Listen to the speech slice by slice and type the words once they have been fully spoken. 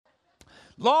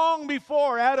Long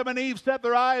before Adam and Eve set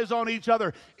their eyes on each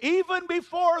other, even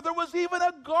before there was even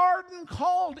a garden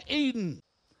called Eden,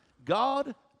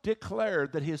 God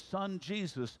declared that his son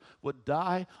Jesus would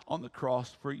die on the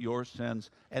cross for your sins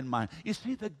and mine. You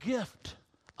see, the gift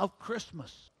of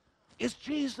Christmas is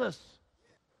Jesus.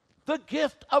 The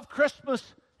gift of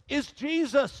Christmas is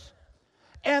Jesus.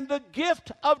 And the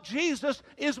gift of Jesus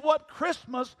is what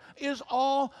Christmas is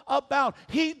all about.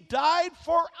 He died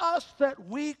for us that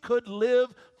we could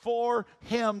live for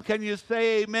him. Can you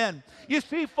say amen? You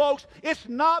see, folks, it's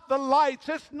not the lights,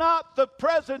 it's not the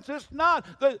presents, it's not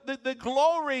the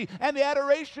glory and the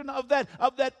adoration of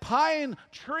that pine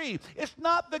tree. It's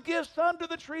not the gifts under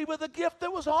the tree, but the gift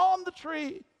that was on the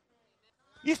tree.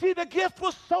 You see, the gift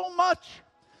was so much.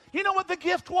 You know what the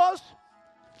gift was?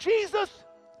 Jesus.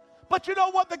 But you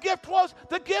know what the gift was?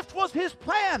 The gift was his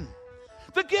plan.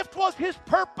 The gift was his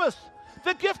purpose.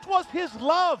 The gift was his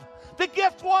love. The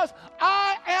gift was,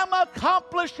 I am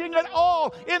accomplishing it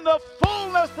all in the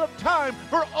fullness of time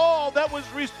for all that was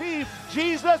received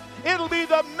Jesus. It'll be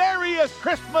the merriest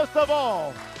Christmas of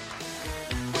all.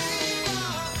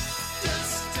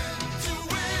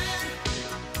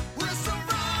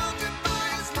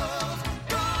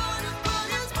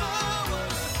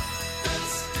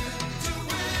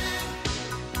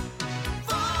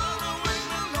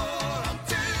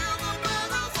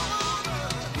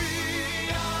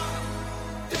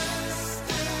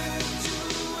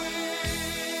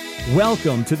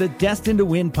 Welcome to the Destined to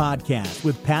Win podcast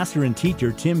with pastor and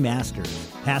teacher Tim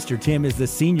Masters. Pastor Tim is the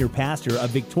senior pastor of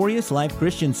Victorious Life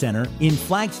Christian Center in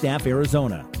Flagstaff,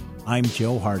 Arizona. I'm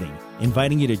Joe Harding,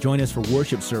 inviting you to join us for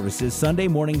worship services Sunday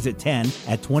mornings at 10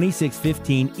 at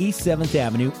 2615 East 7th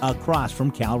Avenue across from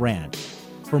Cal Ranch.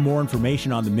 For more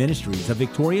information on the ministries of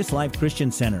Victorious Life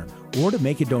Christian Center or to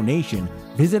make a donation,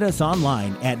 visit us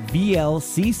online at vlccaz.org.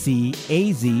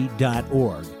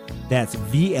 That's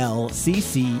vlccaz.org.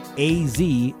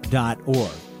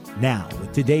 Now,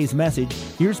 with today's message,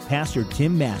 here's Pastor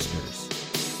Tim Masters.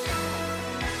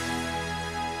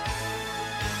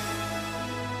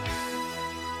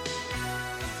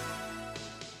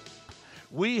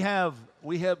 We have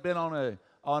been on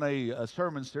a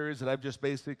sermon series that I've just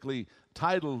basically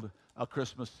titled a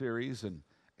Christmas series,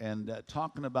 and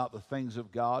talking about the things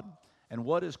of God and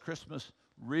what is Christmas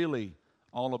really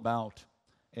all about.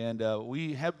 And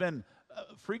we have been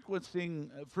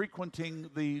frequenting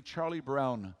the Charlie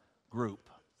Brown group,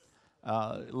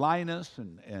 Linus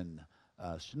and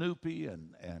Snoopy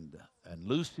and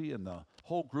Lucy and the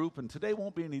whole group. And today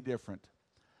won't be any different,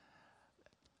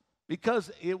 because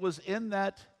it was in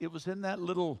that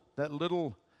little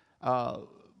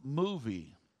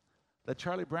movie that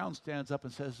Charlie Brown stands up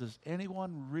and says, "Does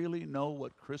anyone really know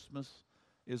what Christmas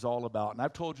is all about?" And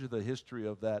I've told you the history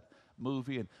of that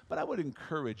movie, but I would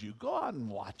encourage you, go out and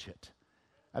watch it.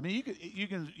 I mean, you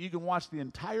can watch the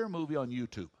entire movie on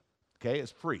YouTube. Okay,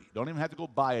 it's free. Don't even have to go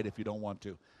buy it if you don't want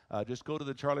to. Just go to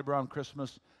the Charlie Brown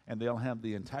Christmas, and they'll have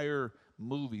the entire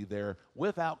movie there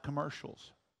without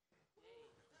commercials.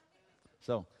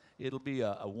 So it'll be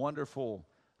a wonderful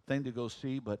thing to go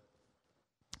see. But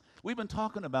we've been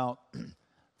talking about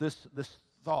this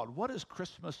thought. What is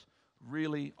Christmas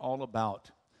really all about?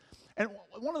 And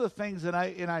one of the things that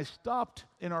I stopped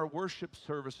in our worship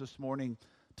service this morning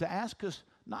to ask us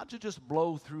not to just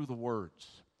blow through the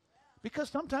words, because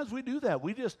sometimes we do that.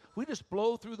 We just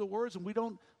blow through the words, and we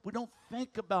don't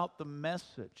think about the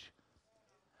message.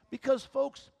 Because,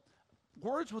 folks,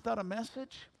 words without a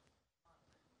message,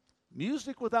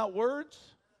 music without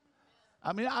words.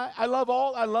 I mean, I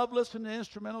love listening to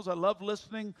instrumentals. I love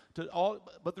listening to all,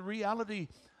 but the reality,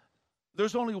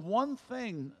 there's only one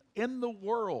thing in the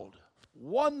world.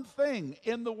 One thing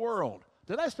in the world.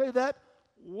 Did I say that?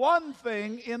 One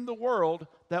thing in the world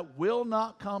that will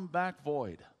not come back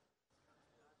void.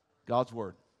 God's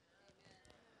word.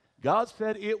 God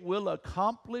said it will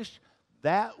accomplish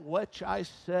that which I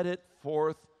set it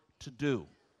forth to do.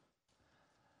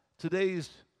 Today's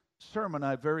sermon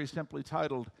I very simply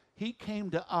titled, He Came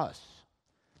to Us.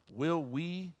 Will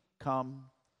we come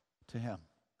to Him?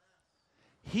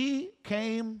 He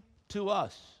came to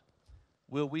us.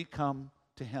 Will we come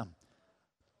to Him?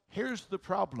 Here's the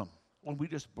problem. When we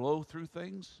just blow through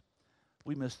things,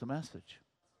 we miss the message.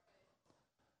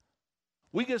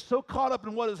 We get so caught up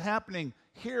in what is happening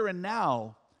here and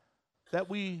now that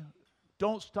we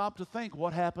don't stop to think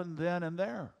what happened then and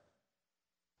there.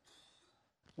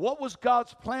 What was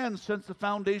God's plan since the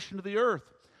foundation of the earth?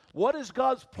 What is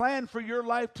God's plan for your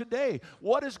life today?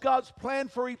 What is God's plan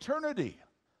for eternity?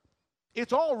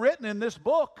 It's all written in this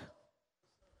book.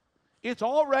 It's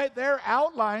all right there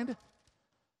outlined.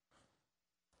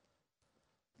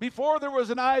 Before there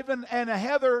was an Ivan and a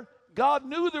Heather, God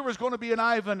knew there was going to be an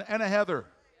Ivan and a Heather.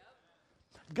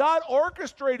 God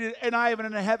orchestrated an Ivan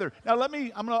and a Heather. Now I'm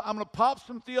going to pop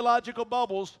some theological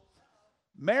bubbles.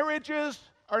 Marriages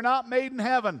are not made in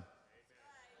heaven.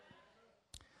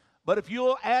 But if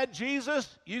you'll add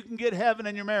Jesus, you can get heaven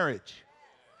in your marriage.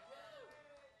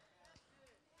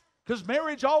 Because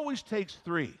marriage always takes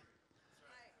three.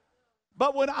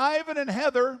 But when Ivan and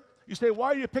Heather, you say, why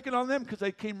are you picking on them? Because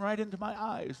they came right into my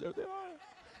eyes. There they are.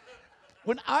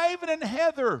 When Ivan and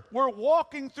Heather were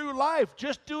walking through life,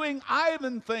 just doing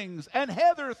Ivan things and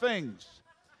Heather things,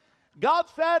 God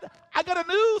said, I got a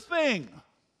new thing.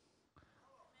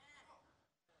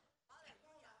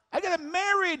 I got a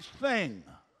marriage thing.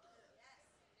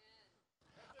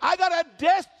 I got a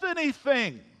destiny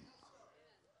thing.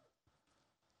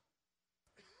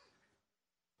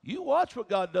 You watch what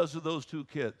God does with those two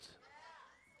kids.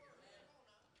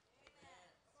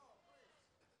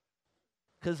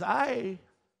 Because I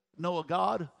know a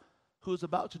God who's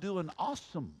about to do an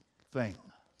awesome thing.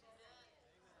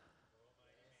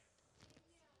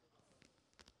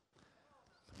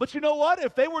 But you know what?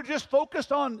 If they were just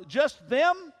focused on just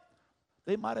them,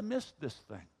 they might have missed this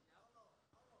thing.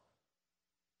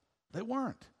 They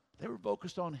weren't. They were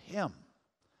focused on Him.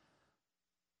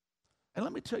 And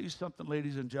let me tell you something,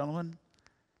 ladies and gentlemen.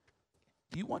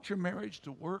 You want your marriage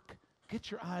to work? Get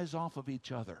your eyes off of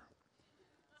each other.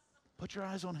 Put your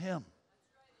eyes on Him.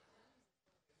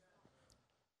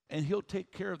 And He'll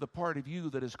take care of the part of you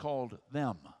that is called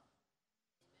them.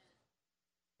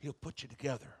 He'll put you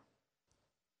together.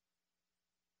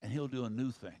 And He'll do a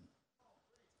new thing.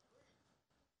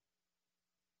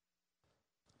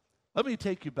 Let me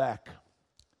take you back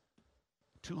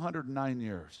 209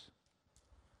 years.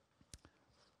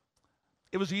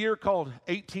 It was a year called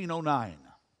 1809.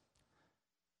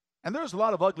 And there was a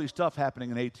lot of ugly stuff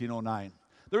happening in 1809.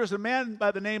 There was a man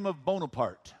by the name of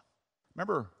Bonaparte.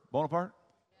 Remember Bonaparte?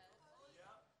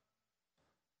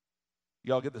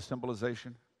 Y'all get the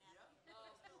symbolization?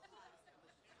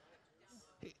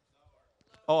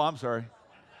 Oh, I'm sorry.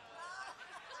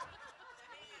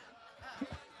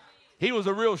 He was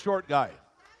a real short guy.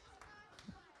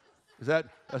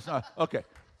 That's not, okay.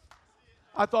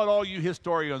 I thought all you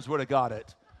historians would have got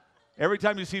it. Every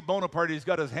time you see Bonaparte, he's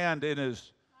got his hand in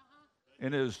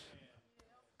his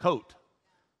coat.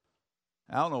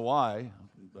 I don't know why,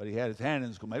 but he had his hand in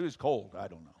his coat. Maybe it was cold. I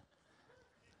don't know.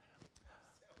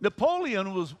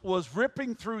 Napoleon was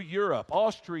ripping through Europe,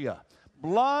 Austria.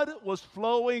 Blood was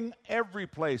flowing every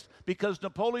place because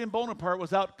Napoleon Bonaparte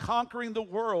was out conquering the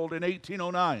world in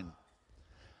 1809.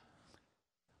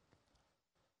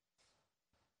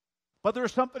 But there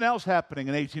was something else happening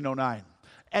in 1809.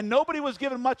 And nobody was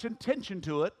giving much attention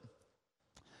to it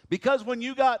because when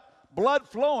you got blood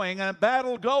flowing and a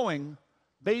battle going,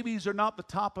 babies are not the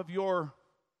top of your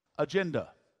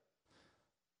agenda.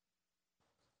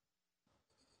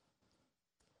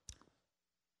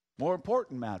 More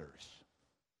important matters.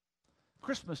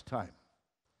 Christmas time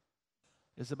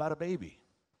is about a baby.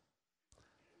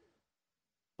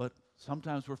 But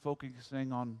sometimes we're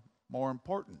focusing on more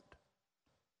important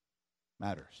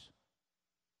matters.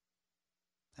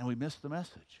 And we miss the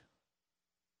message.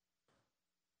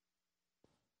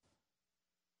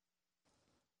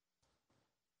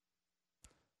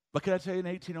 But can I tell you, in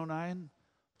 1809,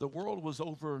 the world was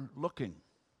overlooking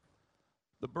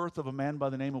the birth of a man by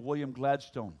the name of William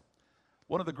Gladstone,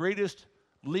 one of the greatest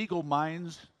legal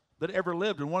minds that ever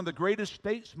lived and one of the greatest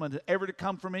statesmen ever to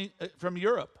come from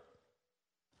Europe,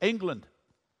 England.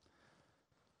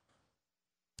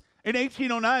 In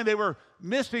 1809, they were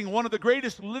missing one of the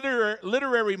greatest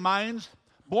literary minds,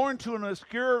 born to an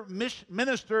obscure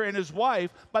minister and his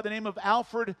wife by the name of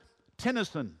Alfred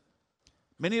Tennyson.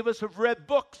 Many of us have read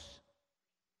books.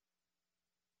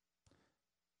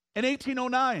 In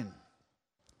 1809,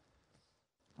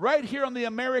 right here on the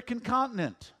American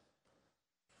continent,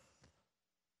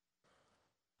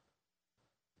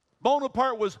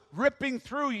 Bonaparte was ripping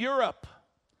through Europe.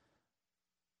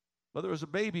 But there was a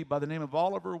baby by the name of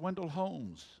Oliver Wendell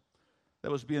Holmes that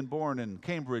was being born in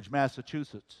Cambridge,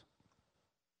 Massachusetts.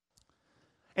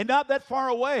 And not that far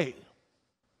away,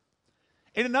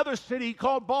 in another city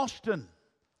called Boston,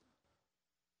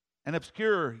 an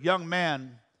obscure young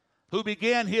man who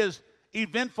began his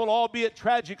eventful, albeit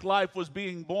tragic life was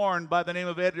being born by the name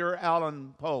of Edgar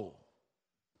Allan Poe.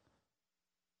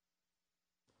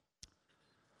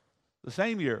 The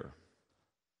same year,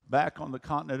 back on the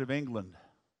continent of England,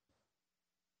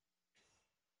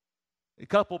 a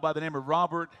couple by the name of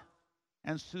Robert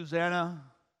and Susanna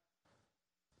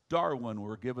Darwin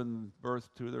were given birth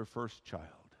to their first child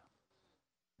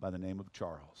by the name of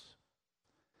Charles.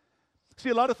 See,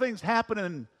 a lot of things happen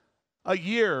in a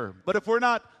year, but if we're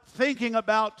not thinking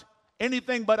about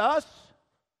anything but us,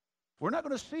 we're not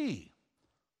going to see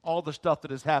all the stuff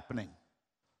that is happening.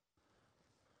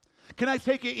 Can I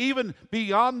take it even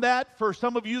beyond that for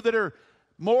some of you that are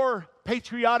more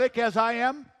patriotic as I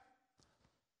am?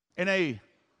 In a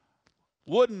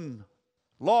wooden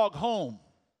log home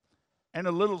in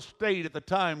a little state at the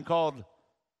time called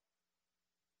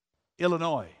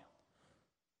Illinois,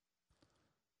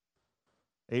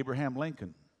 Abraham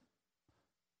Lincoln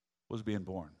was being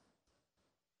born.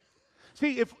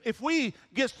 See, if we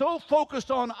get so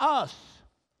focused on us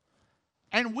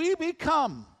and we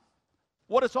become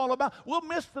what it's all about, we'll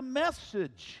miss the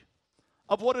message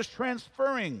of what is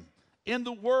transferring in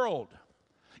the world.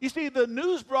 You see, the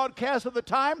news broadcast of the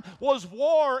time was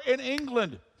war in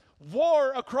England,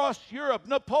 war across Europe,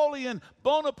 Napoleon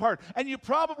Bonaparte. And you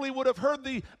probably would have heard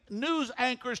the news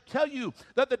anchors tell you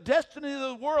that the destiny of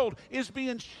the world is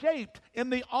being shaped in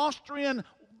the Austrian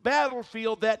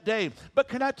battlefield that day. But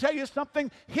can I tell you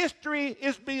something? History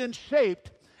is being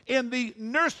shaped in the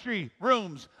nursery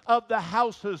rooms of the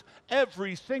houses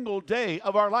every single day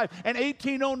of our life. And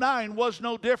 1809 was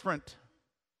no different.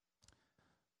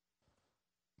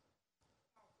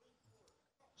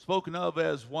 Spoken of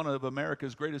as one of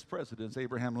America's greatest presidents,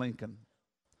 Abraham Lincoln.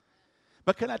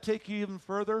 But can I take you even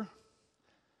further?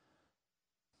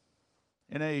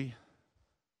 In a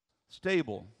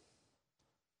stable,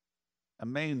 a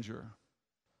manger,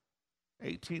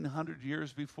 1,800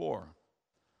 years before,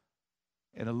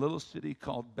 in a little city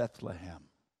called Bethlehem.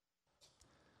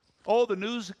 Oh, the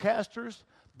newscasters,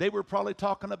 they were probably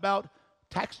talking about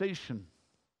taxation.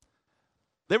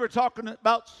 They were talking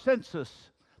about census.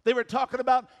 They were talking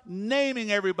about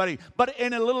naming everybody. But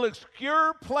in a little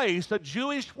obscure place, a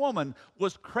Jewish woman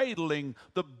was cradling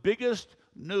the biggest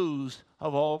news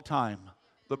of all time,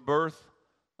 the birth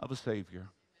of a Savior.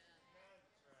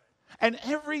 And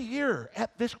every year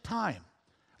at this time,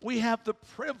 we have the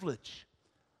privilege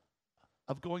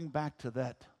of going back to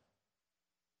that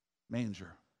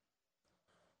manger.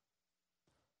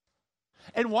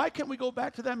 And why can we go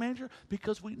back to that manger?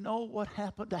 Because we know what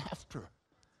happened after.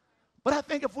 But I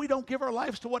think if we don't give our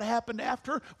lives to what happened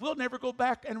after, we'll never go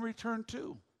back and return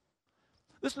to.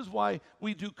 This is why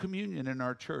we do communion in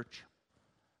our church.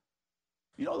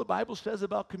 You know what the Bible says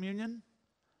about communion?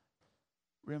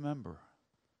 Remember.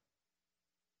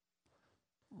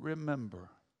 Remember.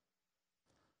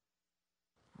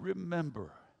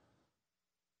 Remember.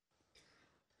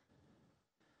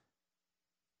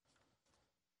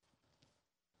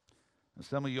 And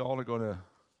some of you all are going to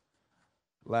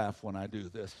laugh when I do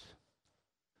this.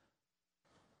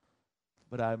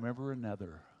 But I remember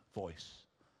another voice.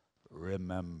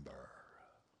 Remember.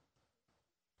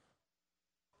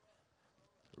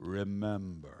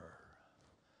 Remember.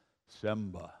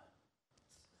 Simba.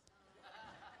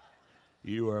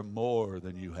 You are more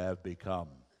than you have become.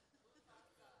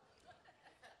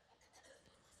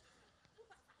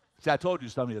 See, I told you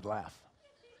some of you'd laugh.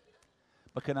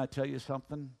 But can I tell you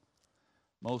something?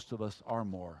 Most of us are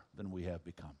more than we have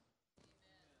become.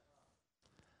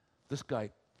 This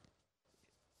guy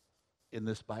in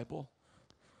this Bible,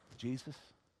 Jesus,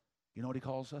 you know what he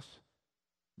calls us?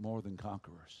 More than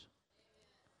conquerors.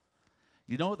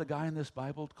 You know what the guy in this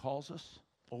Bible calls us?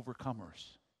 Overcomers.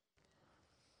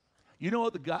 You know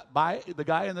what the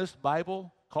guy in this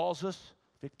Bible calls us?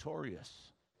 Victorious.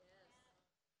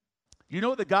 You know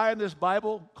what the guy in this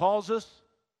Bible calls us?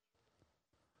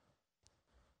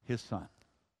 His son,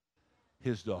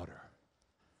 his daughter,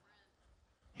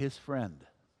 his friend.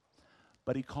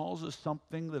 But he calls us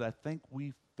something that I think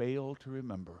we fail to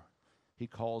remember. He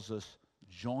calls us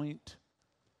joint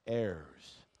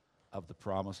heirs of the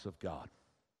promise of God.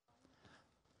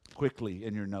 Quickly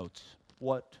in your notes,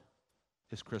 what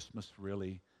is Christmas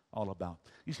really all about?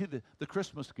 You see, the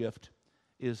Christmas gift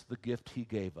is the gift he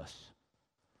gave us.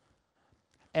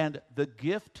 And the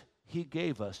gift he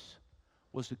gave us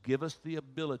was to give us the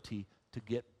ability to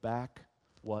get back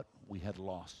what we had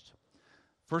lost.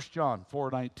 1 John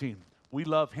 4:19. We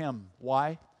love him.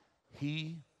 Why?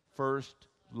 He first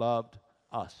loved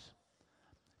us.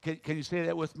 Can you say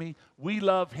that with me? We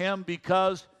love him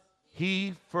because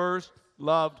he first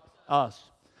loved us.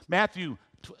 Matthew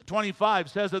 25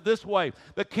 says it this way.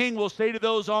 The king will say to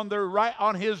those on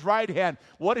his right hand.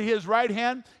 What is his right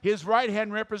hand? His right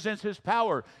hand represents his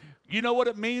power. You know what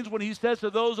it means when he says to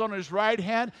those on his right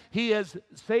hand? He is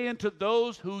saying to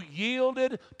those who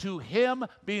yielded to him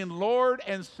being Lord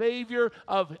and Savior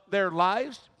of their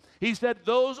lives. He said,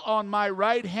 those on my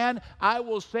right hand, I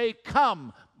will say,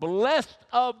 come, blessed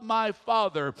of my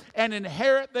Father, and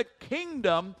inherit the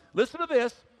kingdom. Listen to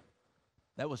this.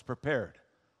 that was prepared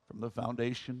from the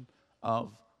foundation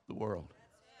of the world.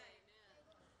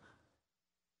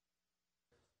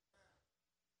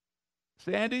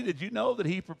 Sandy, did you know that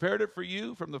he prepared it for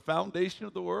you from the foundation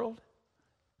of the world?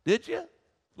 Did you?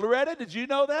 Loretta, did you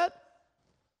know that?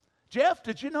 Jeff,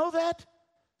 did you know that?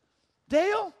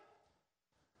 Dale?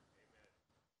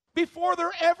 Before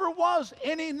there ever was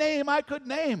any name I could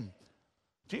name,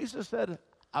 Jesus said,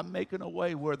 I'm making a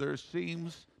way where there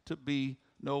seems to be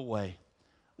no way.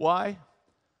 Why?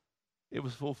 It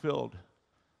was fulfilled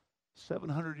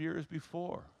 700 years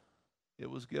before it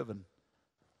was given.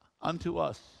 Unto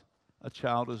us a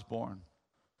child is born.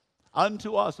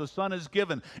 Unto us a son is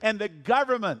given, and the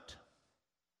government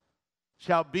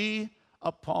shall be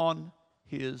upon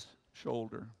his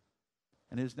shoulder.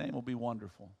 And his name will be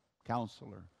Wonderful,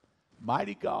 Counselor,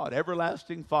 Mighty God,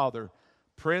 Everlasting Father,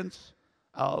 Prince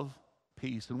of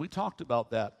Peace. And we talked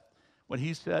about that when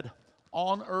he said,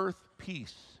 on earth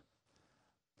peace.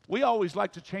 We always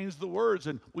like to change the words,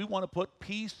 and we want to put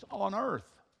peace on earth.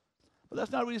 But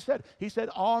that's not what he said. He said,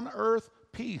 on earth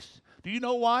peace. Do you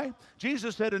know why?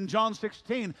 Jesus said in John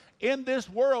 16, in this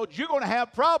world you're going to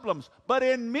have problems, but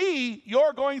in me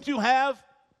you're going to have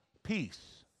peace.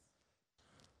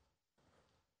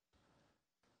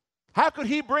 How could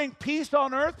he bring peace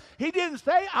on earth? He didn't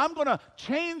say, I'm going to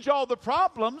change all the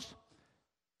problems.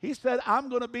 He said, I'm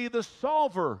going to be the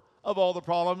solver of all the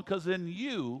problems, because in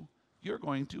you, you're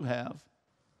going to have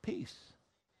peace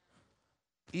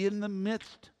in the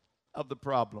midst of the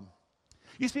problem.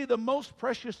 You see, the most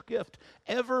precious gift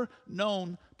ever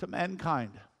known to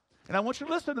mankind. And I want you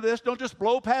to listen to this. Don't just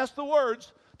blow past the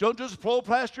words. Don't just blow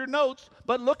past your notes.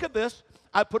 But look at this.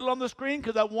 I put it on the screen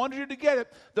because I wanted you to get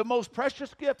it. The most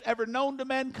precious gift ever known to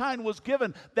mankind was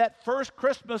given that first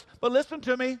Christmas. But listen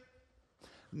to me.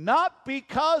 Not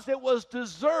because it was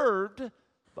deserved,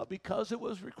 but because it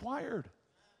was required.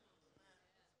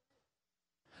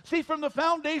 See, from the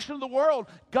foundation of the world,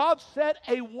 God set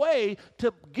a way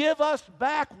to give us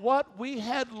back what we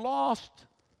had lost.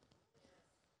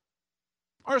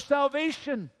 Our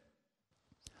salvation,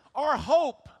 our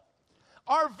hope,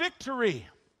 our victory,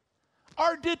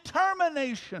 our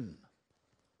determination.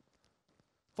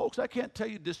 Folks, I can't tell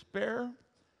you, despair,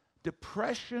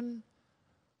 depression,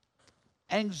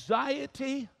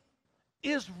 anxiety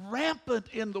is rampant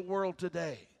in the world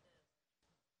today.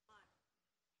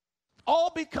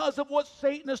 All because of what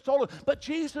Satan has told us. But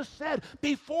Jesus said,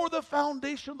 before the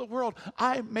foundation of the world,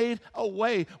 I made a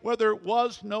way where there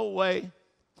was no way.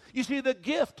 You see, the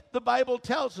gift, the Bible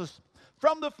tells us,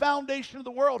 from the foundation of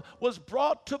the world was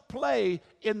brought to play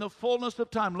in the fullness of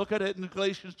time. Look at it in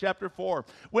Galatians chapter 4.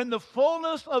 When the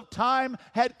fullness of time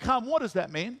had come, what does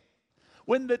that mean?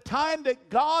 When the time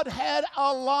that God had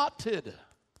allotted.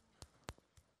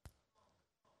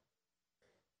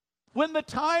 When the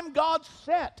time God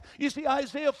set. You see,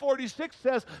 Isaiah 46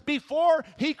 says, before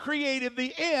he created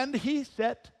the end, he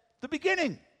set the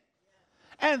beginning.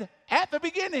 And at the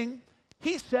beginning,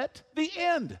 he set the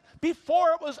end, before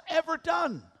it was ever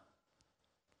done.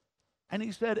 And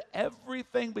he said,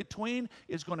 everything between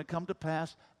is going to come to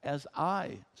pass as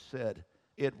I said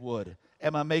it would.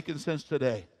 Am I making sense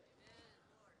today?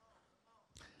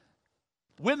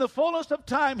 When the fullness of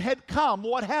time had come,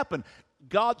 what happened?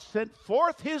 God sent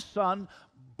forth his son,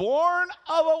 born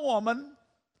of a woman.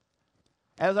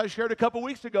 As I shared a couple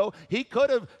weeks ago, he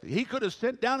could have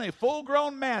sent down a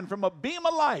full-grown man from a beam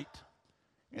of light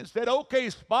and said, okay,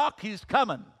 Spock, he's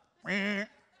coming.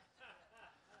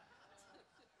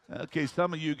 Okay,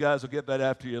 some of you guys will get that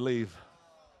after you leave.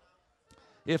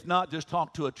 If not, just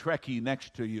talk to a Trekkie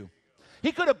next to you.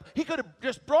 He could have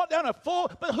just brought down a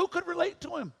full, but who could relate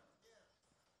to him?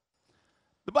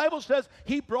 The Bible says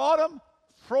he brought him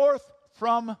forth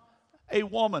from a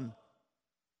woman,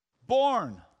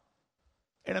 born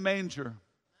in a manger.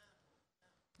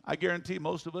 I guarantee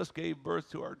most of us gave birth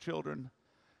to our children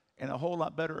in a whole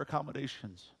lot better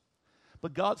accommodations.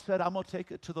 But God said, I'm going to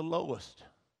take it to the lowest.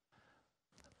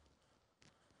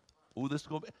 I'm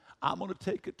going to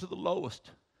take it to the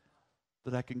lowest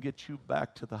that I can get you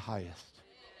back to the highest.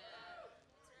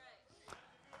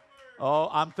 Oh,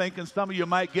 I'm thinking some of you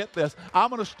might get this.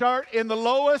 I'm going to start in the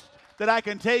lowest that I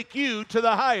can take you to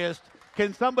the highest.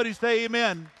 Can somebody say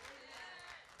amen?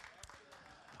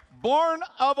 Born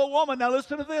of a woman. Now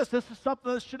listen to this. This is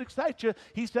something that should excite you.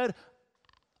 He said,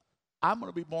 I'm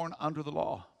going to be born under the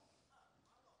law.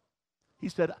 He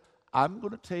said, I'm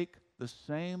going to take the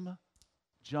same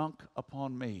junk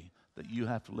upon me that you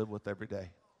have to live with every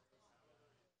day.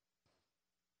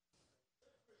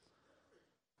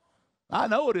 I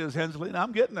know it is, Hensley, and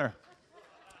I'm getting there.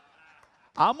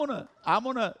 I'm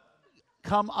gonna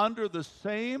come under the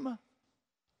same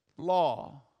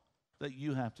law that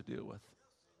you have to deal with.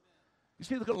 You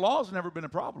see, the law's never been a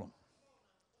problem.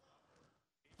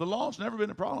 The law's never been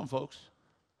a problem, folks.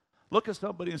 Look at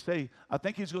somebody and say, I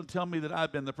think he's going to tell me that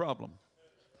I've been the problem.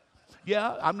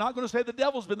 Yeah, I'm not going to say the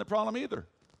devil's been the problem either.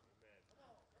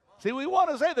 See, we want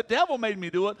to say the devil made me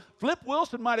do it. Flip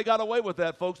Wilson might have got away with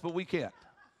that, folks, but we can't.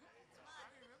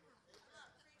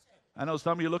 I know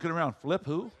some of you looking around, Flip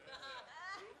who?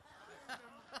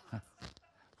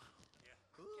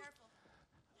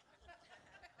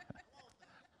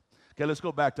 Okay, let's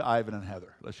go back to Ivan and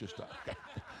Heather. Let's just start. Okay.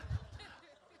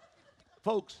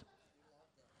 Folks,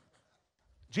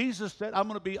 Jesus said, I'm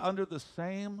going to be under the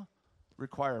same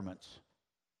requirements,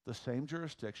 the same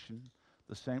jurisdiction,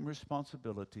 the same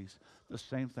responsibilities, the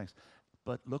same things.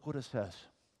 But look what it says.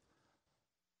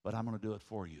 But I'm going to do it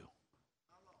for you,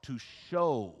 to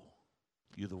show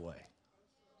you the way.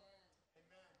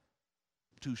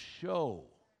 To show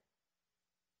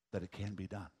that it can be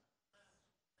done.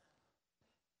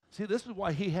 See, this is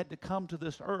why he had to come to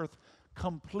this earth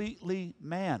completely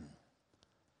man.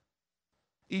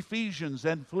 Ephesians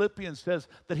and Philippians says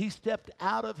that he stepped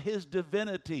out of his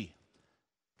divinity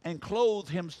and clothed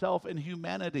himself in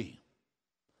humanity.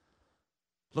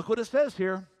 Look what it says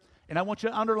here, and I want you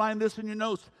to underline this in your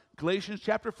notes. Galatians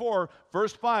chapter 4,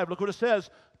 verse 5. Look what it says,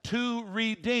 to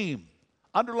redeem.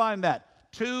 Underline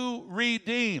that, to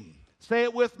redeem. Say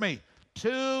it with me,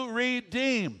 to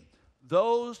redeem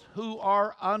those who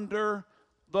are under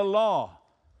the law.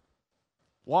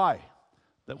 Why?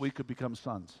 That we could become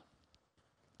sons.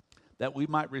 That we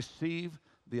might receive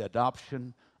the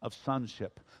adoption of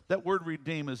sonship. That word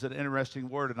redeem is an interesting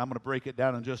word, and I'm going to break it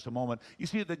down in just a moment. You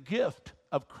see, the gift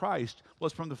of Christ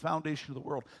was from the foundation of the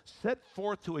world, set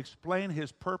forth to explain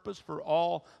his purpose for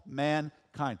all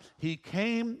mankind. He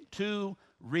came to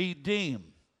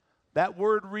redeem. That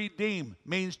word redeem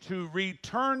means to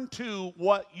return to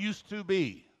what used to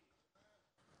be.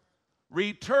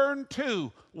 Return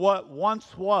to what once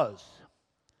was.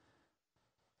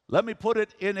 Let me put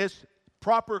it in its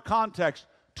proper context.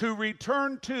 To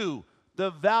return to the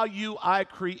value I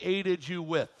created you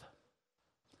with.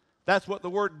 That's what the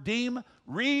word deem.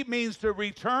 Means to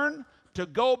return, to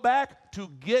go back, to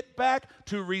get back,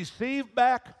 to receive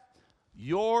back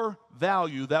your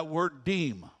value. That word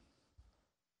deem.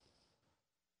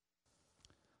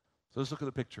 So let's look at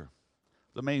the picture.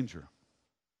 The manger,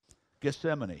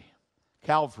 Gethsemane,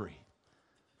 Calvary.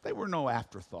 They were no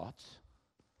afterthoughts.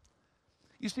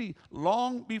 You see,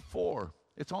 long before,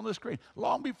 it's on the screen,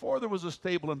 long before there was a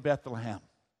stable in Bethlehem,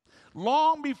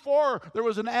 long before there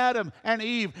was an Adam and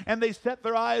Eve, and they set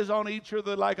their eyes on each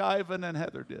other like Ivan and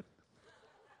Heather did.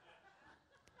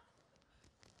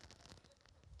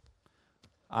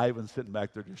 Ivan's sitting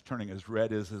back there just turning as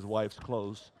red as his wife's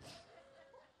clothes.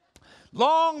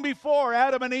 Long before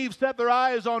Adam and Eve set their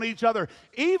eyes on each other,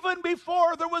 even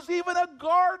before there was even a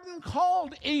garden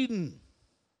called Eden,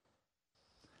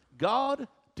 God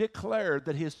declared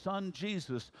that his son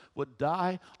Jesus would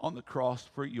die on the cross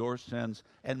for your sins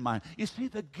and mine. You see,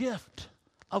 the gift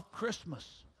of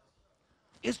Christmas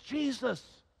is Jesus.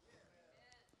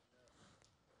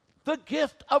 The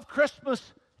gift of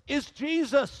Christmas is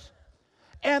Jesus.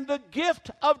 And the gift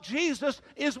of Jesus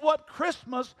is what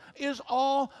Christmas is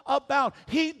all about.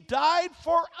 He died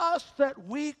for us that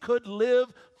we could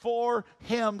live for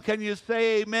him. Can you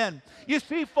say amen? You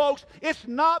see, folks, it's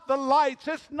not the lights,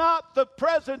 it's not the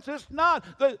presents, it's not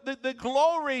the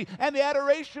glory and the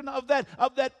adoration of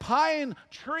that pine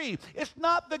tree. It's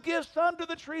not the gifts under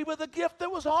the tree, but the gift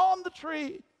that was on the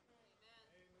tree.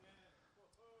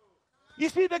 You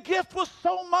see, the gift was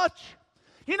so much.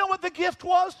 You know what the gift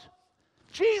was?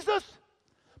 Jesus.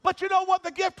 But you know what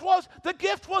the gift was? The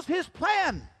gift was his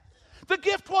plan. The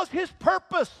gift was his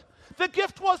purpose. The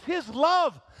gift was his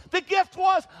love. The gift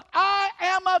was, I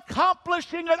am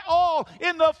accomplishing it all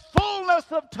in the fullness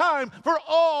of time for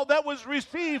all that was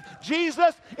received.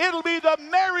 Jesus, it'll be the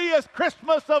merriest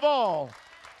Christmas of all.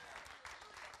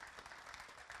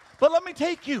 But let me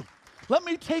take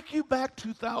you back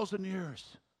 2,000 years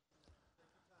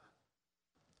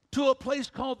to a place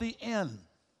called the Inn.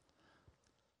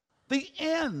 The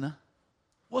inn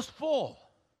was full.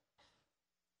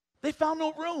 They found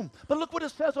no room. But look what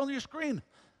it says on your screen.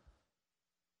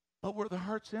 But were the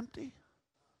hearts empty?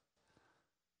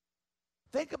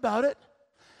 Think about it.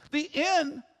 The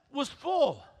inn was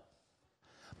full.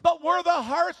 But were the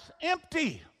hearts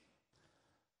empty?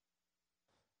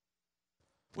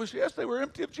 Well, yes, they were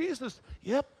empty of Jesus.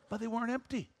 Yep, but they weren't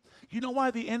empty. You know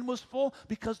why the inn was full?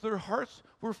 Because their hearts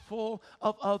were full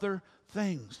of other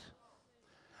things.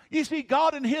 You see,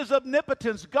 God in his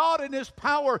omnipotence, God in his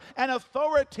power and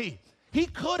authority, He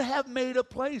could have made a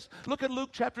place. Look at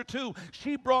Luke chapter 2.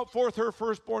 She brought forth her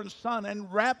firstborn son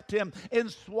and wrapped him in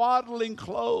swaddling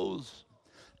clothes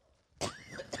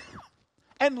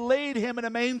and laid him in a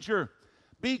manger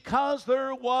because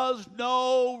there was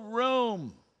no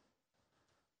room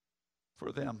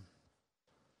for them.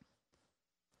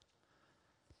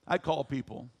 I call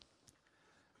people.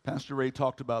 Pastor Ray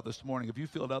talked about this morning. If you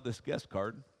filled out this guest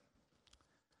card,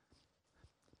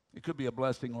 it could be a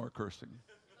blessing or a cursing.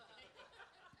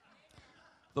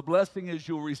 The blessing is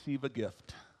you'll receive a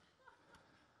gift.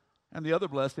 And the other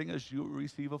blessing is you'll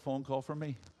receive a phone call from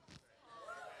me.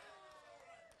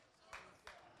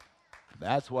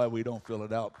 That's why we don't fill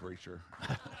it out, preacher.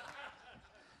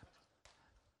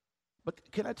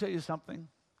 But can I tell you something?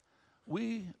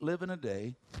 We live in a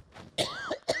day.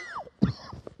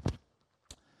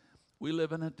 We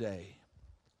live in a day.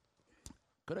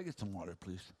 Could I get some water,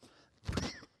 please?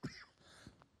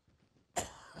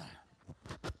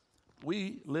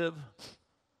 We live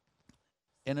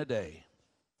in a day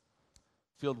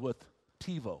filled with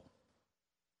TiVo,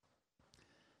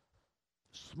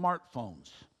 smartphones,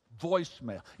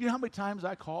 voicemail. You know how many times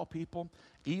I call people,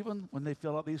 even when they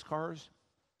fill out these cards?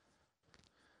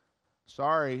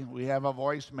 Sorry, we have a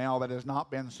voicemail that has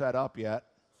not been set up yet.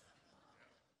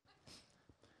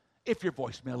 If your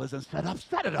voicemail isn't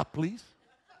set it up, please.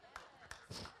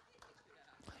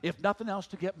 If nothing else,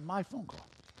 to get my phone call.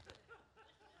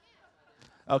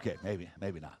 Okay, maybe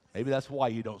not. Maybe that's why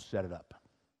you don't set it up.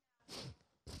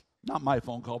 Not my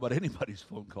phone call, but anybody's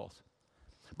phone calls.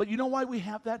 But you know why we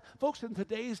have that? Folks, in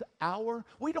today's hour,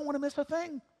 we don't want to miss a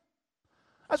thing.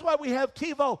 That's why we have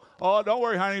TiVo. Oh, don't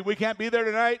worry, honey, we can't be there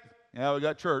tonight. Yeah, we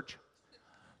got church.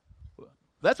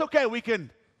 That's okay, we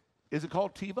can. Is it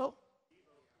called TiVo?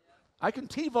 I can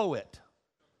TiVo it.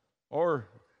 Or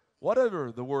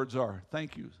whatever the words are.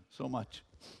 Thank you so much.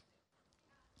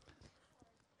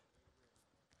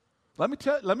 Let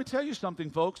me tell you something,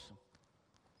 folks.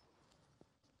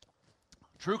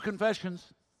 True confessions.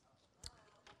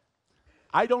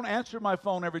 I don't answer my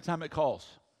phone every time it calls.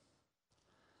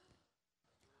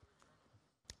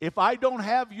 If I don't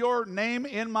have your name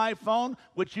in my phone,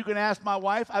 which you can ask my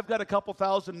wife, I've got a couple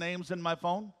thousand names in my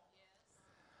phone.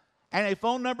 And a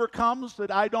phone number comes that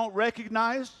I don't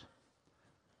recognize,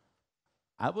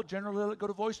 I will generally let it go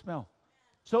to voicemail.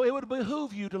 So it would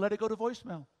behoove you to let it go to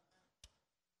voicemail.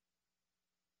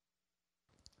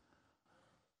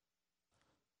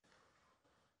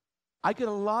 I get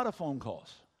a lot of phone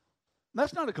calls.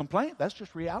 That's not a complaint. That's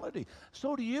just reality.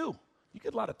 So do you. You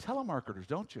get a lot of telemarketers,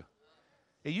 don't you?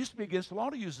 It used to be against the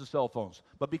law to use the cell phones.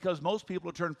 But because most people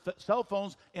have turned cell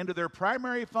phones into their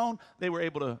primary phone, they were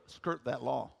able to skirt that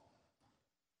law.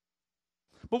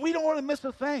 But we don't want to miss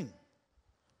a thing.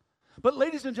 But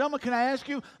ladies and gentlemen, can I ask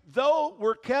you, though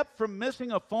we're kept from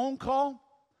missing a phone call,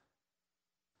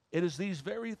 it is these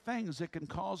very things that can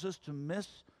cause us to miss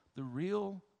the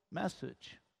real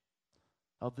message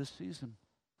of this season.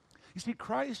 You see,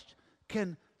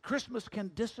 Christmas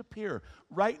can disappear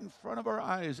right in front of our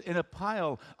eyes in a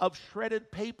pile of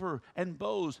shredded paper and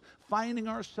bows, finding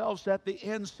ourselves at the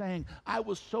end saying, I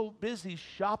was so busy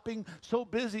shopping, so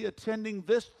busy attending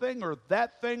this thing or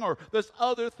that thing or this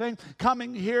other thing,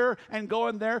 coming here and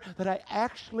going there, that I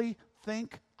actually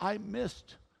think I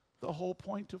missed the whole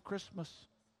point of Christmas.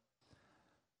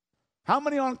 How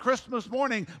many on Christmas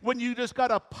morning, when you just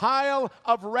got a pile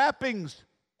of wrappings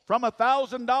from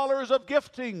 $1,000 of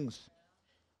giftings,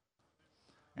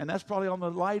 and that's probably on the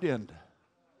light end,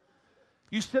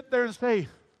 you sit there and say,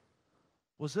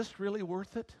 was this really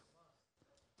worth it?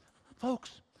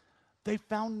 Folks, they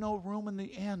found no room in the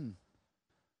inn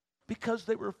because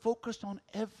they were focused on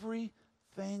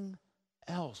everything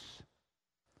else.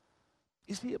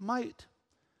 You see, it might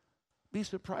be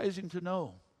surprising to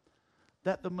know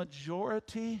that the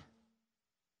majority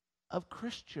of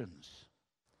Christians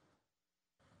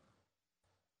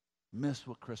miss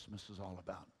what Christmas is all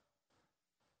about.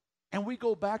 And we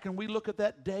go back and we look at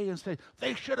that day and say,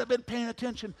 they should have been paying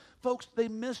attention. Folks, they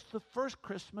missed the first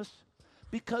Christmas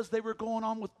because they were going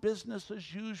on with business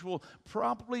as usual,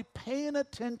 probably paying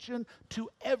attention to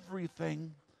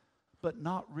everything, but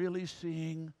not really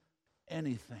seeing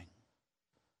anything.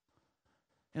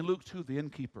 In Luke 2, the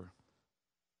innkeeper,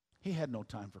 he had no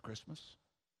time for Christmas.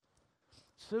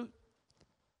 So,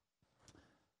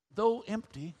 though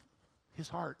empty, his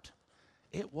heart,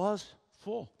 it was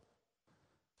full.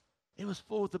 It was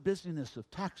full with the busyness of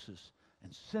taxes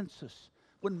and census.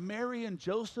 When Mary and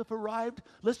Joseph arrived,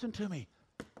 listen to me,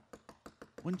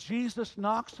 when Jesus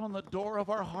knocks on the door of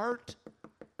our heart,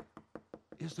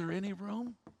 is there any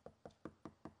room?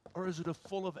 Or is it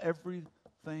full of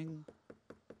everything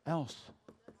else?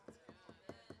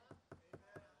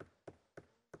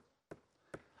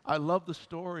 I love the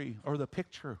story or the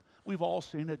picture. We've all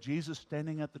seen it, Jesus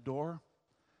standing at the door.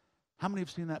 How many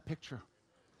have seen that picture?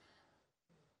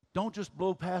 Don't just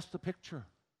blow past the picture,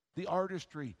 the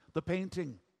artistry, the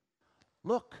painting.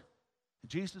 Look,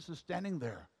 Jesus is standing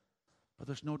there, but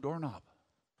there's no doorknob.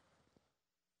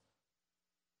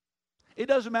 It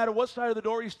doesn't matter what side of the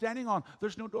door he's standing on,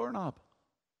 there's no doorknob.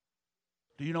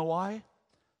 Do you know why?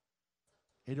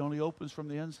 It only opens from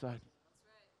the inside.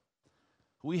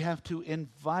 We have to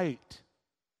invite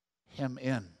him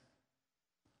in.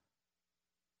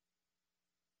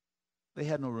 They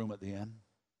had no room at the inn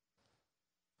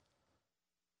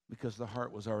because the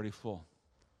heart was already full.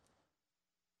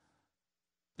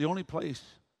 The only place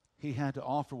he had to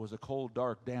offer was a cold,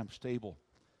 dark, damp stable.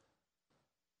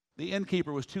 The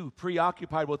innkeeper was too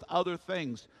preoccupied with other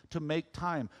things to make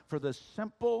time for the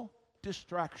simple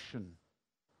distraction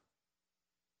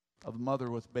of mother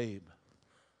with babe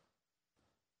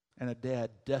and a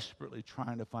dad desperately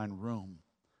trying to find room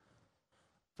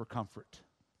for comfort.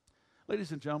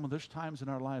 Ladies and gentlemen, there's times in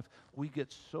our life we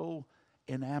get so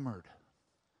enamored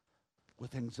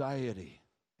with anxiety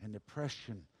and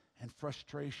depression and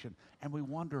frustration, and we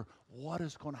wonder, what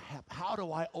is going to happen? How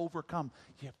do I overcome?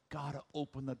 You've got to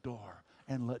open the door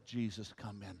and let Jesus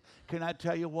come in. Can I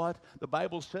tell you what? The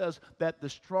Bible says that the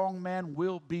strong man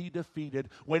will be defeated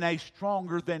when a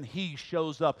stronger than he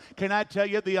shows up. Can I tell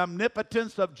you the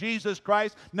omnipotence of Jesus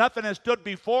Christ? Nothing has stood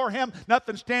before him,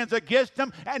 nothing stands against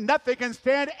him, and nothing can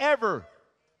stand ever.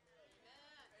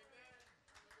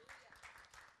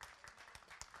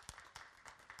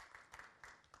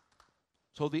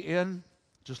 So the end,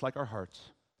 just like our hearts,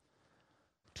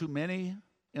 too many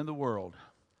in the world,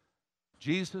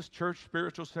 Jesus, church,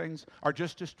 spiritual things are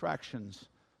just distractions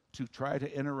to try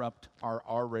to interrupt our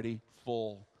already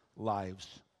full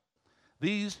lives.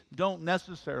 These don't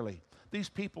necessarily, these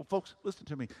people, folks, listen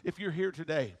to me. If you're here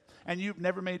today and you've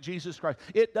never made Jesus Christ,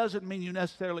 it doesn't mean you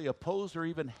necessarily oppose or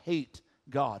even hate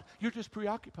God. You're just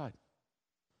preoccupied.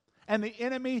 And the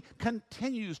enemy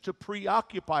continues to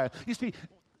preoccupy us. You see,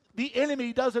 the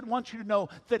enemy doesn't want you to know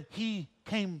that he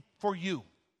came for you.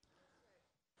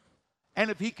 And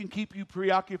if he can keep you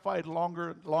preoccupied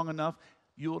long enough,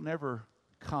 you will never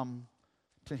come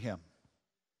to him.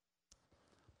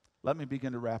 Let me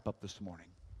begin to wrap up this morning.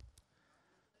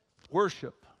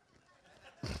 Worship.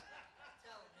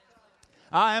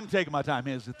 I am taking my time,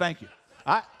 Hensley. Thank you.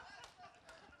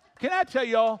 Can I tell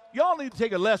y'all need to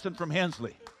take a lesson from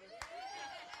Hensley.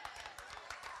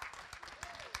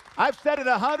 I've said it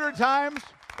 100 times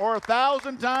or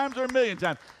 1,000 times or 1,000,000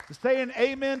 times. Saying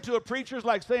amen to a preacher is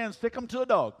like saying stick 'em to a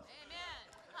dog. Amen.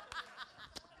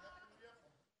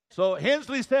 So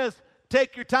Hensley says,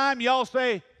 take your time. Y'all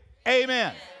say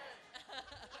amen.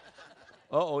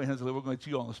 Uh-oh, Hensley, we're going to get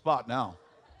you on the spot now.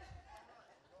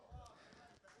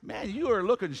 Man, you are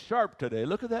looking sharp today.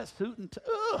 Look at that suit and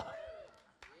tie.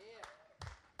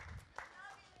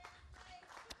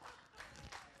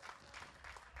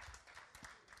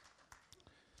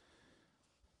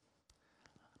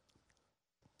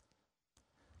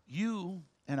 You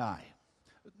and I.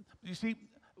 You see,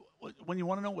 when you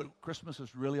want to know what Christmas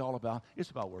is really all about,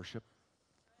 it's about worship.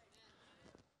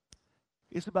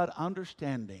 It's about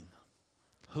understanding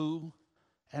who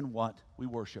and what we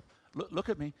worship. Look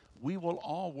at me. We will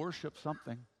all worship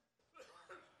something.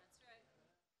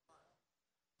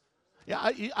 Yeah,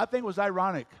 I think it was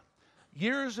ironic.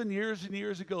 Years and years and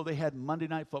years ago, they had Monday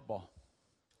Night Football.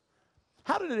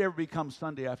 How did it ever become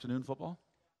Sunday afternoon football?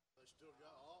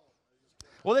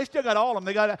 Well, they still got all of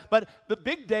them. But the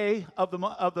big day of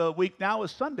the week now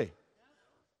is Sunday.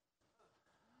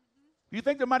 You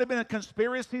think there might have been a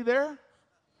conspiracy there?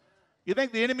 You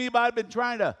think the enemy might have been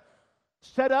trying to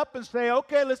set up and say,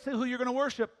 okay, let's see who you're going to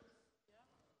worship?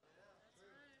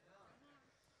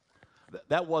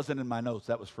 That wasn't in my notes.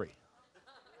 That was free.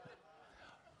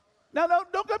 Now, no,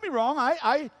 don't get me wrong.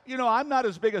 I'm not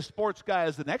as big a sports guy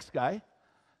as the next guy.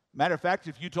 Matter of fact,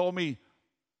 if you told me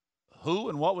who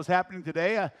and what was happening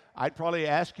today, I'd probably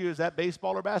ask you, is that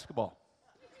baseball or basketball?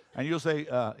 And you'll say,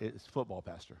 it's football,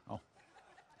 Pastor. Oh.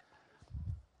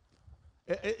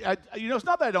 It's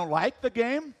not that I don't like the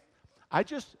game. I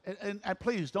just, and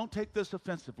please, don't take this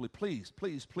offensively. Please,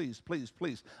 please, please, please,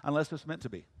 please, unless it's meant to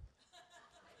be.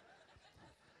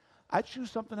 I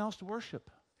choose something else to worship.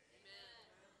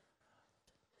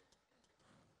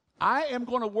 I am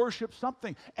going to worship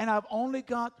something, and I've only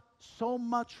got so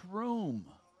much room.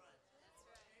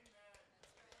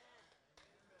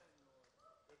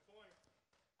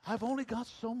 I've only got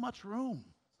so much room.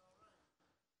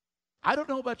 I don't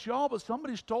know about y'all, but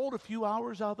somebody stole a few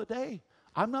hours out of the day.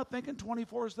 I'm not thinking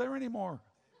 24 is there anymore.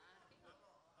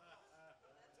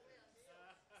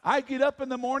 I get up in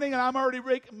the morning and I'm already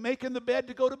making the bed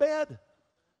to go to bed.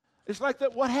 It's like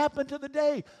that. What happened to the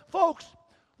day? Folks,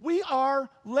 we are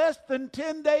less than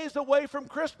 10 days away from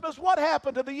Christmas. What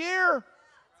happened to the year?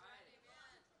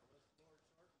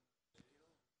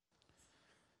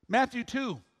 Matthew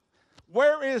 2.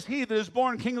 Where is he that is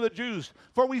born King of the Jews?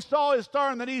 For we saw his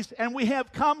star in the east, and we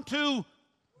have come to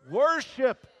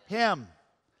worship him.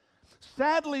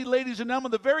 Sadly, ladies and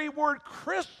gentlemen, the very word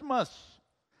Christmas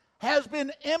has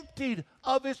been emptied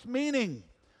of its meaning.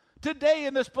 Today,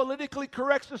 in this politically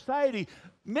correct society,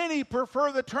 many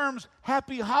prefer the terms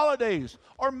Happy Holidays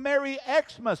or Merry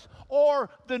Xmas or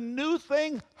the new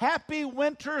thing, Happy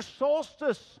Winter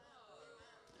Solstice.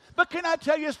 But can I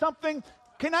tell you something?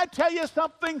 Can I tell you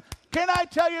something? Can I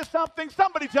tell you something?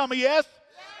 Somebody tell me yes.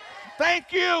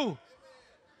 Thank you.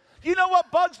 You know what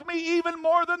bugs me even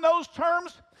more than those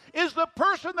terms? Is the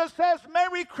person that says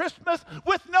Merry Christmas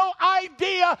with no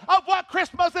idea of what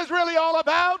Christmas is really all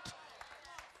about.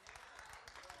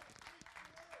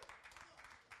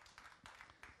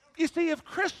 You see, if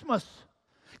Christmas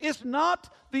is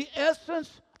not the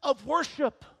essence of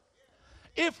worship,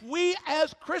 if we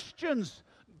as Christians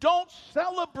don't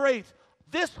celebrate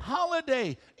this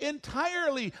holiday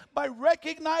entirely by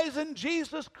recognizing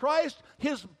Jesus Christ,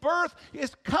 his birth,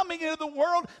 his coming into the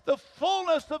world, the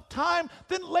fullness of time,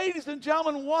 then, ladies and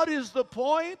gentlemen, what is the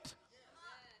point?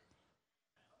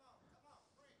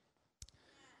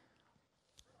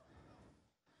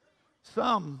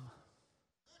 Some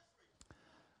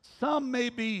may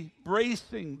be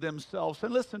bracing themselves,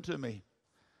 and listen to me.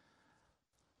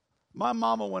 My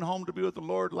mama went home to be with the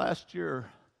Lord last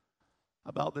year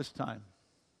about this time,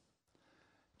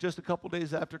 just a couple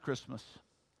days after Christmas.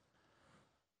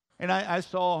 And I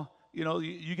saw,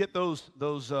 you get those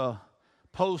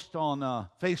posts on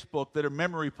Facebook that are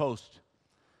memory posts.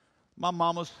 My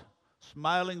mama's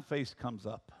smiling face comes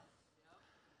up.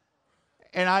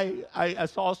 And I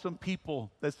saw some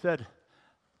people that said,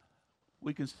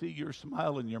 we can see your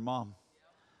smile in your mom.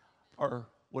 Or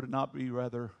would it not be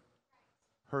rather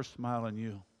her smile in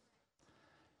you?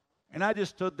 And I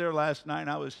just stood there last night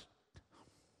and I was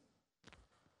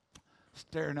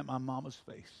staring at my mama's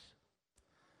face.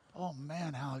 Oh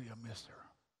man, how you miss her.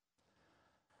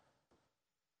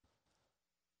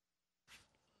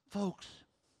 Folks,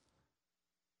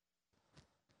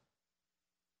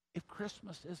 if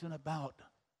Christmas isn't about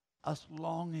us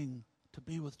longing to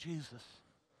be with Jesus,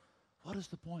 what is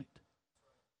the point?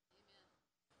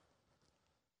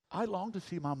 I long to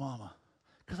see my mama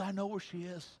because I know where she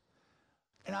is.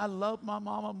 And I love my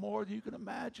mama more than you can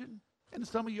imagine. And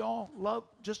some of y'all love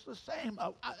just the same.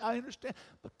 I understand.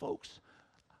 But folks,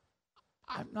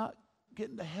 I'm not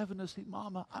getting to heaven to see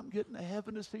mama. I'm getting to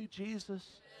heaven to see Jesus.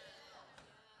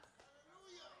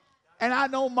 And I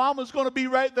know mama's going to be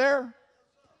right there.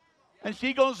 And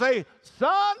she's going to say,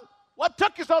 son, what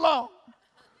took you so long?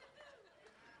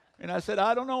 And I said,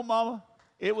 I don't know, mama.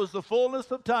 It was the fullness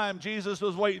of time Jesus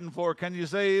was waiting for. Can you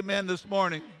say amen this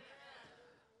morning?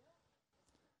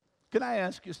 Can I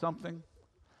ask you something?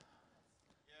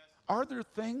 Are there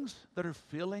things that are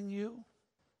filling you?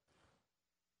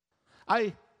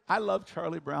 I love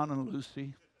Charlie Brown and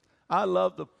Lucy. I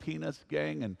love the Peanuts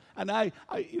gang, and I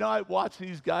watch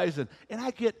these guys, and I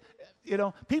get,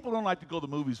 people don't like to go to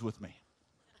the movies with me.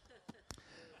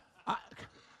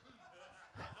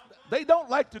 They don't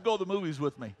like to go to the movies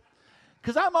with me,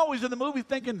 because I'm always in the movie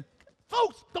thinking,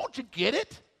 folks, don't you get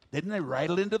it? Didn't they write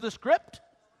it into the script?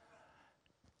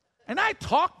 And I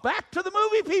talk back to the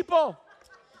movie people.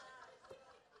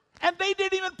 And they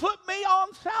didn't even put me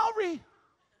on salary.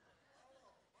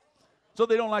 So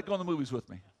they don't like going to the movies with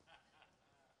me.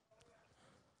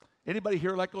 Anybody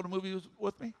here like going to movies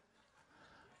with me?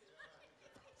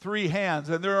 3 hands,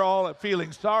 and they're all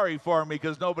feeling sorry for me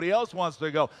because nobody else wants to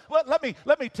go. Well,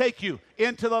 let me take you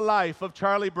into the life of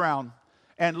Charlie Brown,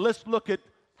 and let's look at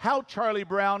how Charlie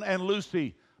Brown and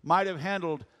Lucy might have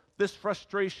handled this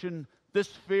frustration, this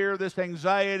fear, this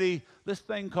anxiety, this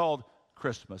thing called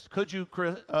Christmas. Could you,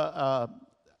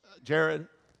 Jared,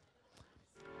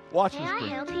 watch the screen?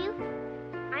 May I help you?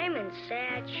 I'm in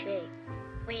sad shape.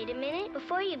 Wait a minute.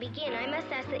 Before you begin, I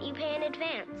must ask that you pay in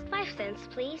advance. 5 cents,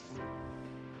 please.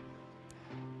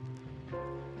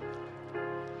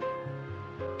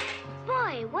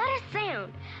 Boy, what a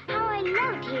sound! How I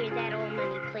love to hear that old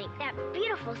money clink. That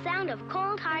beautiful sound of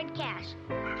cold, hard cash.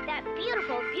 That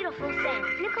beautiful, beautiful sound.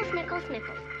 Nickels, nickels,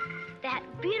 nickels. That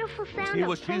beautiful sound of See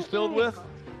what she's filled with?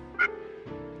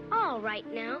 All right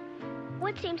now.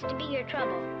 What seems to be your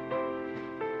trouble?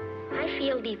 I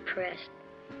feel depressed.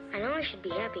 I know I should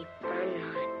be happy, but I'm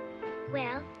not.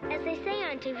 Well, as they say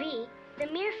on TV,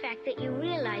 The mere fact that you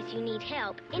realize you need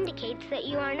help indicates that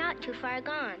you are not too far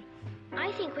gone.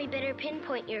 I think we better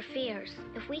pinpoint your fears.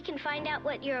 If we can find out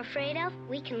what you're afraid of,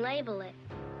 we can label it.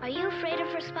 Are you afraid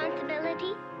of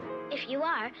responsibility? If you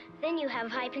are, then you have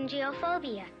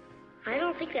hypengiophobia. I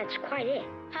don't think that's quite it.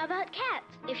 How about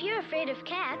cats? If you're afraid of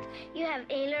cats, you have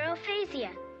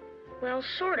ailurophasia. Well,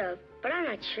 sort of, but I'm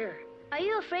not sure. Are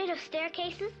you afraid of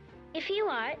staircases? If you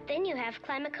are, then you have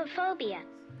climacophobia.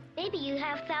 Maybe you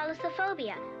have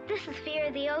thalassophobia. This is fear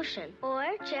of the ocean. Or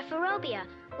gephyrobia,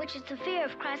 which is the fear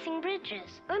of crossing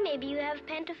bridges. Or maybe you have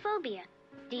pantophobia.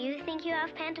 Do you think you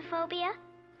have pantophobia?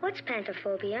 What's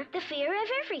pantophobia? The fear of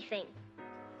everything.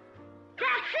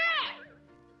 That's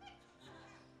it!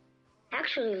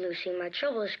 Actually, Lucy, my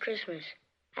trouble is Christmas.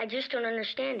 I just don't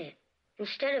understand it.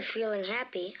 Instead of feeling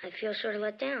happy, I feel sort of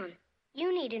let down.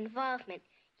 You need involvement.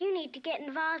 You need to get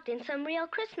involved in some real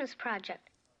Christmas project.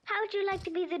 How would you like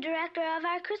to be the director of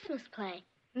our Christmas play?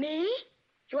 Me?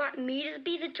 You want me to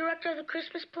be the director of the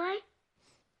Christmas play?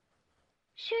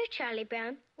 Sure, Charlie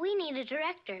Brown. We need a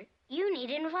director. You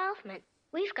need involvement.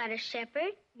 We've got a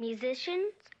shepherd,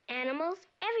 musicians, animals,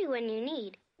 everyone you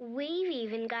need. We've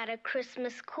even got a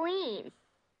Christmas queen.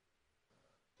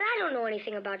 I don't know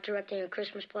anything about directing a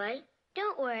Christmas play.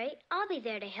 Don't worry, I'll be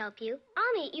there to help you.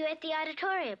 I'll meet you at the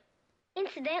auditorium.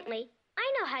 Incidentally,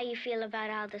 I know how you feel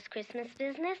about all this Christmas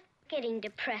business, getting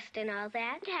depressed and all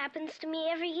that. It happens to me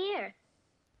every year.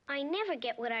 I never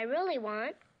get what I really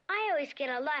want. I always get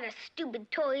a lot of stupid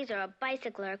toys or a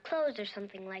bicycle or clothes or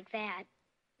something like that.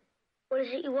 What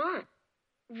is it you want?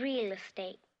 Real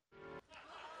estate.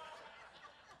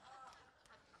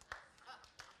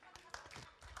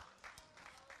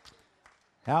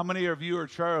 How many of you are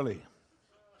Charlie?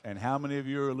 And how many of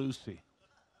you are Lucy?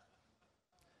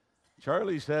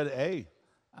 Charlie said, hey,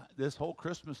 this whole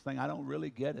Christmas thing, I don't really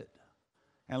get it.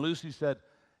 And Lucy said,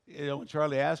 when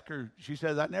Charlie asked her, she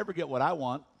says, I never get what I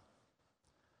want.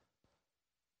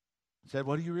 He said,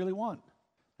 what do you really want?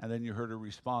 And then you heard her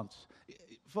response.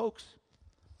 Folks,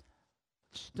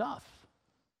 stuff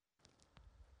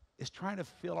is trying to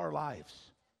fill our lives.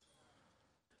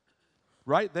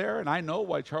 Right there, and I know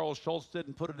why Charles Schultz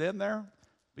didn't put it in there,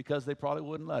 because they probably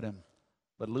wouldn't let him.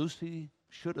 But Lucy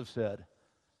should have said,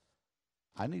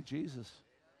 I need Jesus.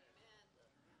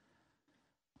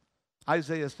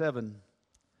 Isaiah 7,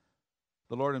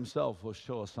 the Lord himself will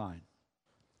show a sign.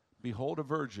 Behold, a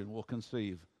virgin will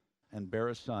conceive and bear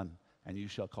a son, and you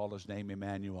shall call his name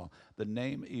Emmanuel. The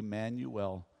name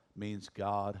Emmanuel means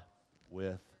God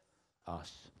with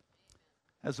us.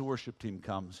 As the worship team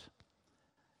comes,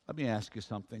 let me ask you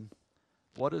something.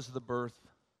 What is the birth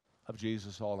of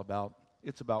Jesus all about?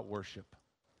 It's about worship.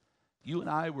 You and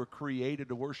I were created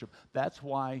to worship. That's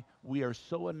why we are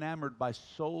so enamored by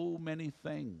so many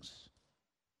things.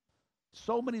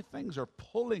 So many things are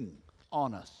pulling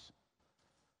on us,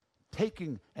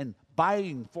 taking and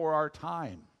buying for our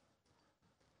time.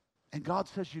 And God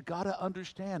says, you got to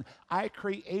understand, I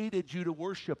created you to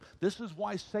worship. This is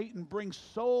why Satan brings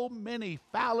so many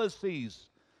fallacies,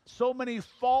 so many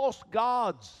false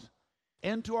gods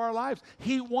into our lives.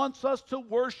 He wants us to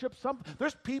worship something.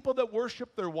 There's people that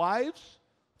worship their wives,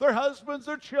 their husbands,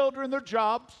 their children, their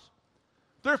jobs,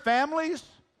 their families,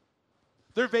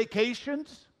 their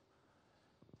vacations.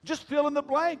 Just fill in the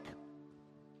blank.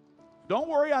 Don't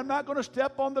worry, I'm not going to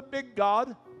step on the big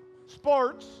God,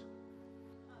 sports.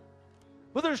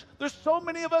 But there's so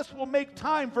many of us will make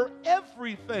time for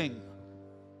everything.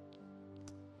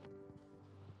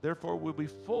 Therefore, we'll be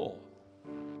full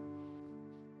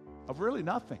of really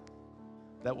nothing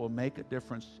that will make a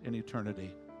difference in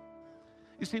eternity.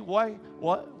 You see, why?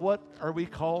 What are we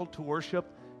called to worship?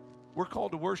 We're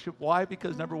called to worship. Why?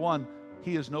 Because number one,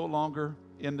 he is no longer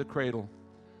in the cradle.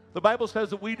 The Bible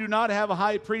says that we do not have a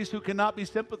high priest who cannot be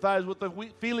sympathized with the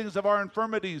feelings of our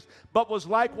infirmities, but was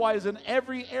likewise in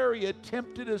every area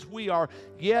tempted as we are,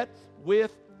 yet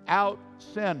without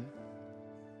sin.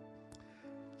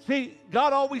 See,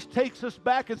 God always takes us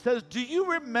back and says, do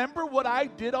you remember what I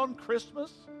did on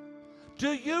Christmas?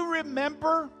 Do you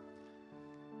remember?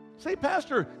 Say,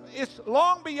 Pastor, it's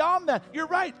long beyond that. You're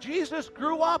right. Jesus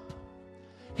grew up.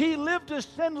 He lived a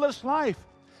sinless life.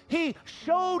 He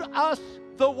showed us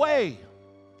the way,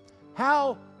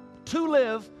 how to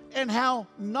live and how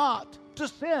not to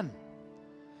sin.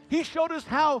 He showed us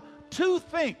how to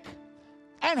think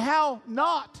and how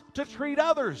not to treat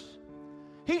others.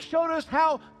 He showed us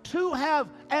how to have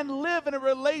and live in a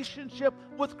relationship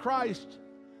with Christ.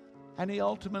 And he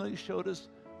ultimately showed us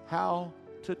how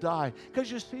to die.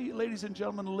 Because you see, ladies and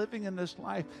gentlemen, living in this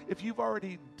life, if you've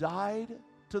already died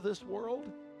to this world,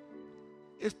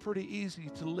 it's pretty easy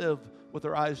to live with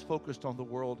our eyes focused on the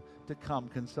world to come.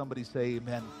 Can somebody say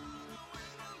amen?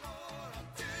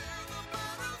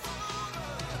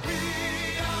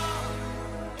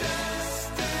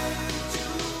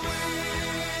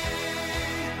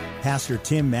 Pastor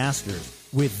Tim Masters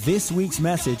with this week's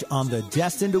message on the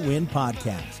Destined to Win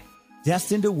podcast.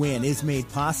 Destined to Win is made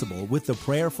possible with the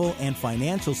prayerful and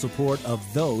financial support of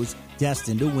those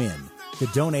destined to win. To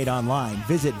donate online,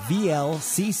 visit vlccaz.org.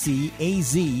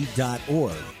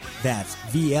 That's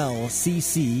vlccaz.org.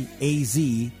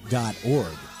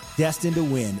 Destined to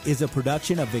Win is a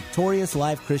production of Victorious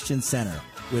Life Christian Center,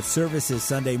 with services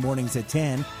Sunday mornings at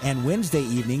 10 and Wednesday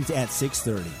evenings at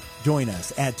 6:30. Join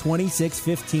us at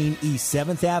 2615 East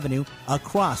 7th Avenue,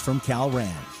 across from Cal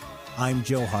Ranch. I'm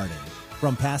Joe Harding.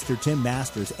 From Pastor Tim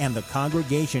Masters and the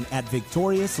congregation at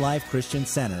Victorious Life Christian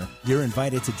Center, you're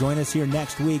invited to join us here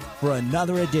next week for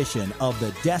another edition of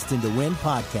the Destined to Win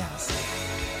podcast.